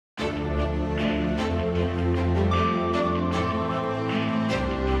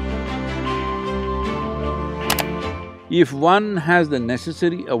If one has the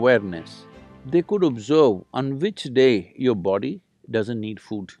necessary awareness, they could observe on which day your body doesn't need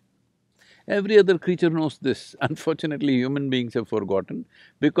food. Every other creature knows this. Unfortunately, human beings have forgotten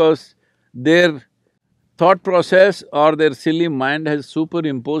because their thought process or their silly mind has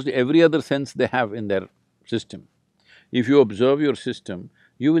superimposed every other sense they have in their system. If you observe your system,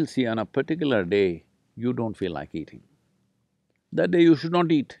 you will see on a particular day, you don't feel like eating. That day you should not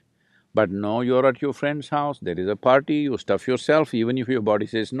eat. But no, you're at your friend's house, there is a party, you stuff yourself, even if your body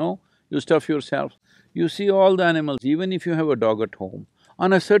says no, you stuff yourself. You see all the animals, even if you have a dog at home,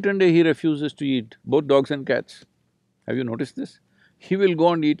 on a certain day he refuses to eat, both dogs and cats. Have you noticed this? He will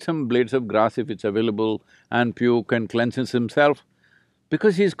go and eat some blades of grass if it's available and puke and cleanses himself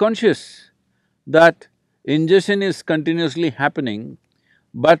because he's conscious that ingestion is continuously happening,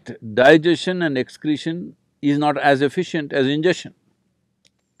 but digestion and excretion is not as efficient as ingestion.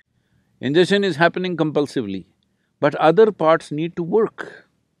 Ingestion is happening compulsively, but other parts need to work.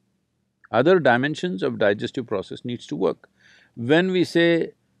 Other dimensions of digestive process needs to work. When we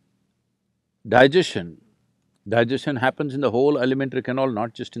say digestion, digestion happens in the whole alimentary canal,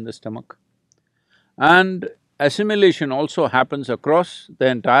 not just in the stomach. And assimilation also happens across the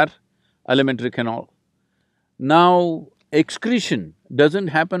entire alimentary canal. Now, excretion doesn't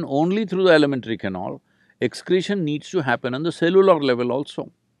happen only through the alimentary canal, excretion needs to happen on the cellular level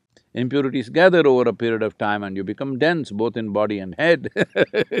also. Impurities gather over a period of time and you become dense both in body and head.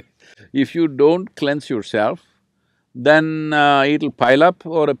 If you don't cleanse yourself, then it'll pile up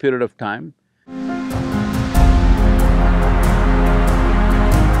over a period of time. But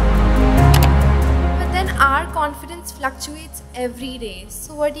then our confidence fluctuates every day.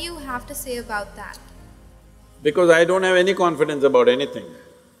 So what do you have to say about that? Because I don't have any confidence about anything.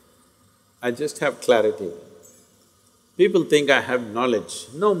 I just have clarity. People think I have knowledge.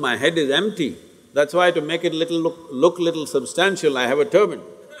 No, my head is empty. That's why to make it look little substantial, I have a turban.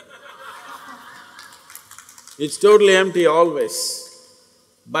 It's totally empty always.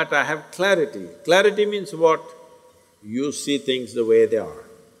 But I have clarity. Clarity means what? You see things the way they are.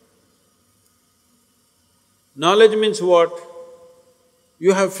 Knowledge means what?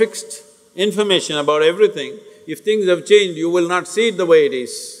 You have fixed information about everything. If things have changed, you will not see it the way it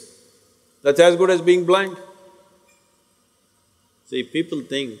is. That's as good as being blind. See, people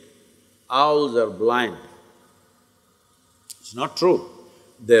think owls are blind. It's not true.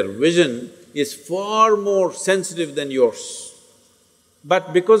 Their vision is far more sensitive than yours.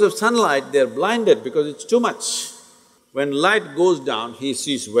 But because of sunlight, they're blinded because it's too much. When light goes down, he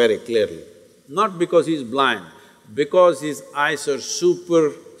sees very clearly. Not because he's blind, because his eyes are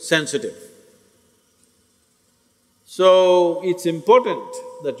super sensitive. So, it's important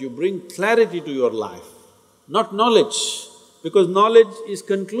that you bring clarity to your life, not knowledge, because knowledge is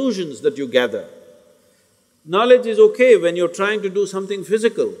conclusions that you gather. Knowledge is okay when you're trying to do something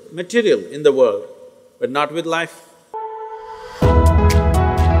physical, material in the world, but not with life.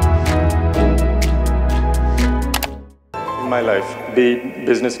 In my life, be it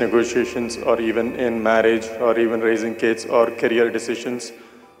business negotiations or even in marriage or even raising kids or career decisions,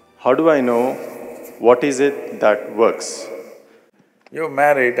 how do I know what is it that works? You're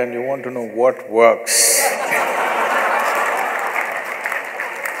married and you want to know what works.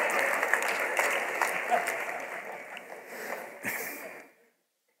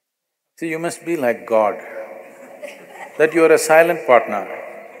 See, you must be like God, that you are a silent partner,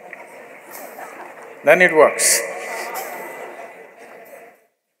 then it works.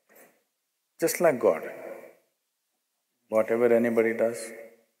 Just like God, whatever anybody does,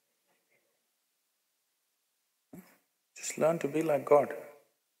 just learn to be like God.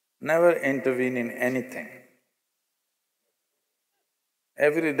 Never intervene in anything.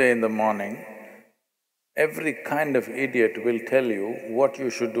 Every day in the morning, every kind of idiot will tell you what you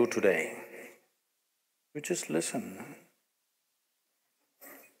should do today. You just listen.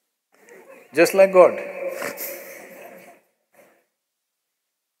 Just like God.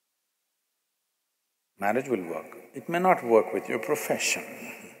 Marriage will work. It may not work with your profession.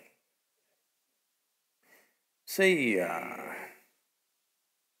 See,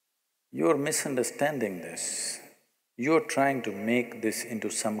 you're misunderstanding this. You're trying to make this into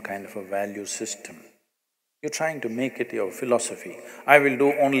some kind of a value system. You're trying to make it your philosophy. I will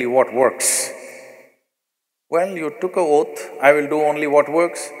do only what works. Well, you took an oath, I will do only what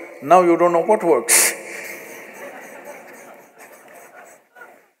works. Now you don't know what works.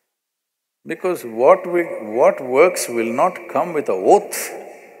 Because what works will not come with an oath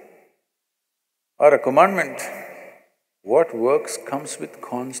or a commandment. What works comes with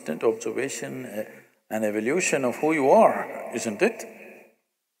constant observation and evolution of who you are, isn't it?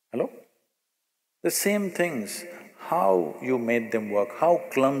 Hello? The same things, how you made them work, how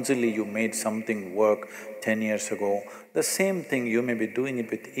clumsily you made something work 10 years ago, the same thing you may be doing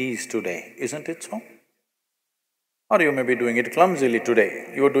it with ease today, isn't it so? Or you may be doing it clumsily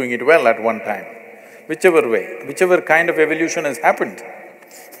today, you were doing it well at one time. Whichever way, whichever kind of evolution has happened.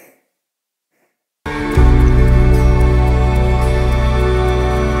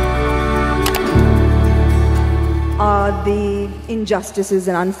 Are the injustices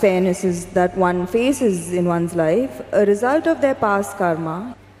and unfairnesses that one faces in one's life a result of their past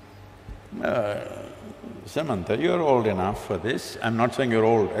karma? Samantha, you're old enough for this. I'm not saying you're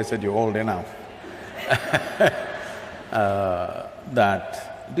old, I said you're old enough.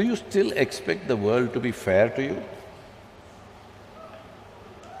 Do you still expect the world to be fair to you?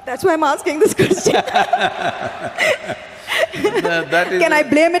 That's why I'm asking this question. Can I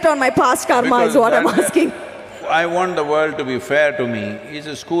blame it on my past karma is what I'm asking. I want the world to be fair to me is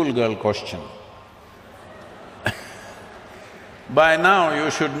a schoolgirl question. By now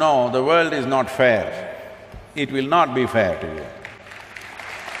you should know the world is not fair. It will not be fair to you.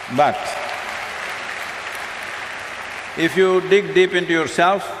 But if you dig deep into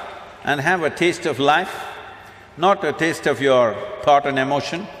yourself and have a taste of life, not a taste of your thought and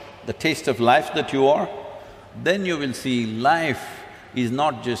emotion, the taste of life that you are, then you will see life is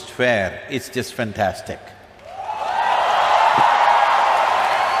not just fair, it's just fantastic.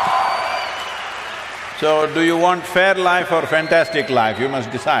 So, do you want fair life or fantastic life? You must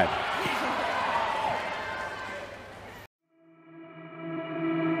decide.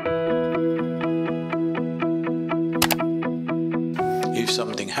 If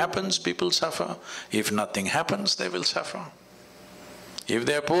something happens, people suffer. If nothing happens, they will suffer. If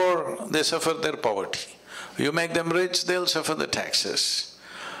they're poor, they suffer their poverty. You make them rich, they'll suffer the taxes.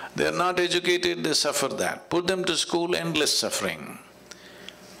 They're not educated, they suffer that. Put them to school, endless suffering.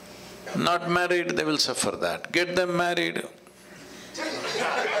 Not married, they will suffer that. Get them married.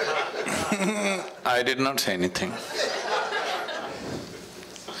 I did not say anything.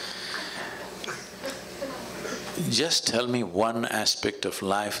 Just tell me one aspect of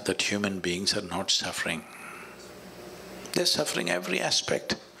life that human beings are not suffering. They're suffering every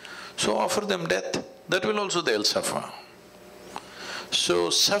aspect. So offer them death, that will also they'll suffer. So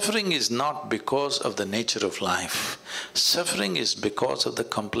suffering is not because of the nature of life. Suffering is because of the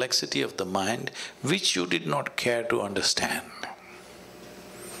complexity of the mind which you did not care to understand.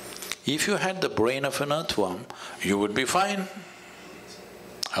 If you had the brain of an earthworm, you would be fine.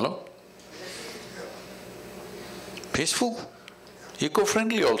 Hello? Peaceful,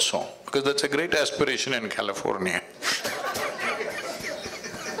 eco-friendly also, because that's a great aspiration in California.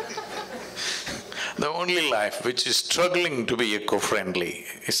 The only life which is struggling to be eco-friendly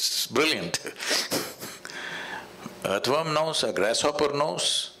is brilliant. Earthworm knows, a grasshopper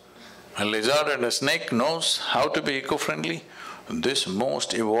knows, a lizard and a snake knows how to be eco-friendly. This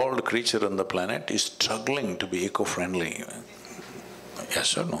most evolved creature on the planet is struggling to be eco-friendly.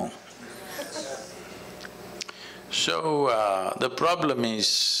 Yes or no? So, the problem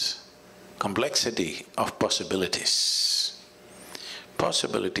is complexity of possibilities.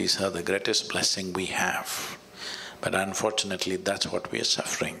 Possibilities are the greatest blessing we have, but unfortunately that's what we are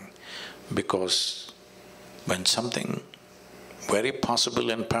suffering, because when something very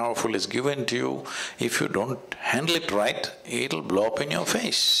possible and powerful is given to you, if you don't handle it right, it'll blow up in your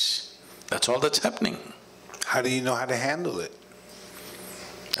face. That's all that's happening. How do you know how to handle it?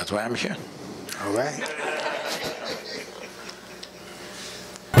 That's why I'm here. All right.